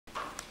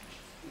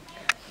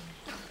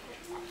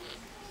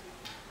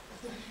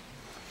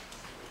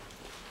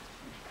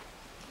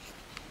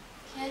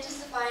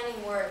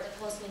word that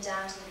pulls me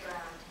down to the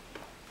ground.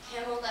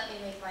 Can't won't let me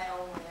make my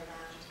own way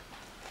around.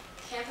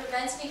 Can't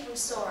prevents me from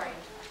soaring,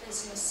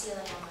 placing a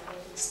ceiling on my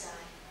open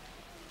sky.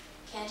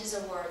 Can't is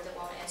a word that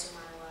won't answer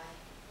my why.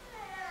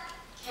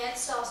 Can't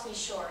stops me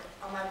short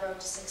on my road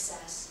to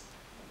success.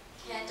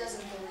 Can't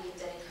doesn't believe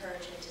that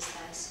encouragement is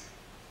best.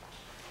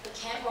 But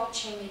can't won't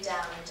chain me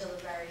down until the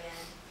very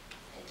end,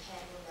 and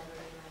can't will never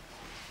be my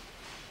friend.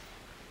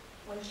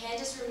 When can't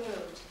is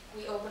removed,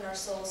 we open our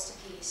souls to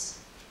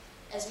peace.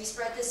 As we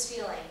spread this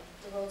feeling,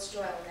 the road's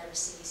joy will never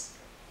cease.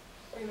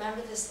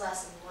 Remember this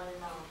lesson, one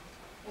and all.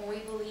 When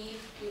we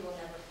believe, we will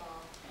never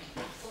fall.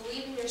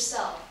 Believe in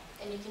yourself,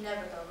 and you can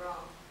never go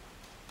wrong.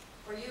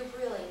 For you've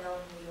really known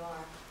who you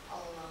are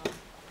all along.